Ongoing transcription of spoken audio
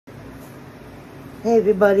Hey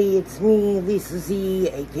everybody, it's me, Lisa Z,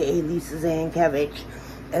 aka Lisa Zankevich,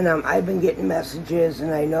 and I've been getting messages,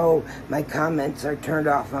 and I know my comments are turned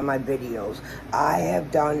off on my videos. I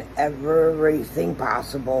have done everything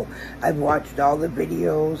possible. I've watched all the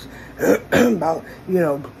videos about,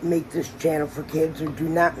 make this channel for kids or do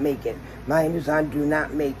not make it. Mine is on do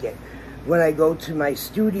not make it. When I go to my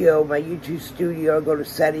studio, my YouTube studio, I go to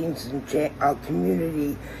settings and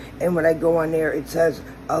community, and when I go on there, it says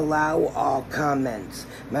allow all comments.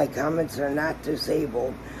 My comments are not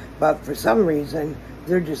disabled, but for some reason,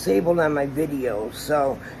 they're disabled on my videos.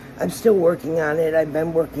 So I'm still working on it. I've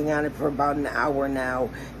been working on it for about an hour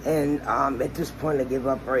now, and at this point I give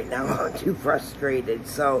up right now. I'm too frustrated.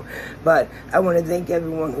 So, but I want to thank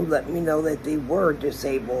everyone who let me know that they were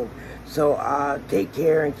disabled. So take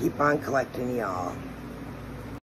care and keep on collecting, y'all.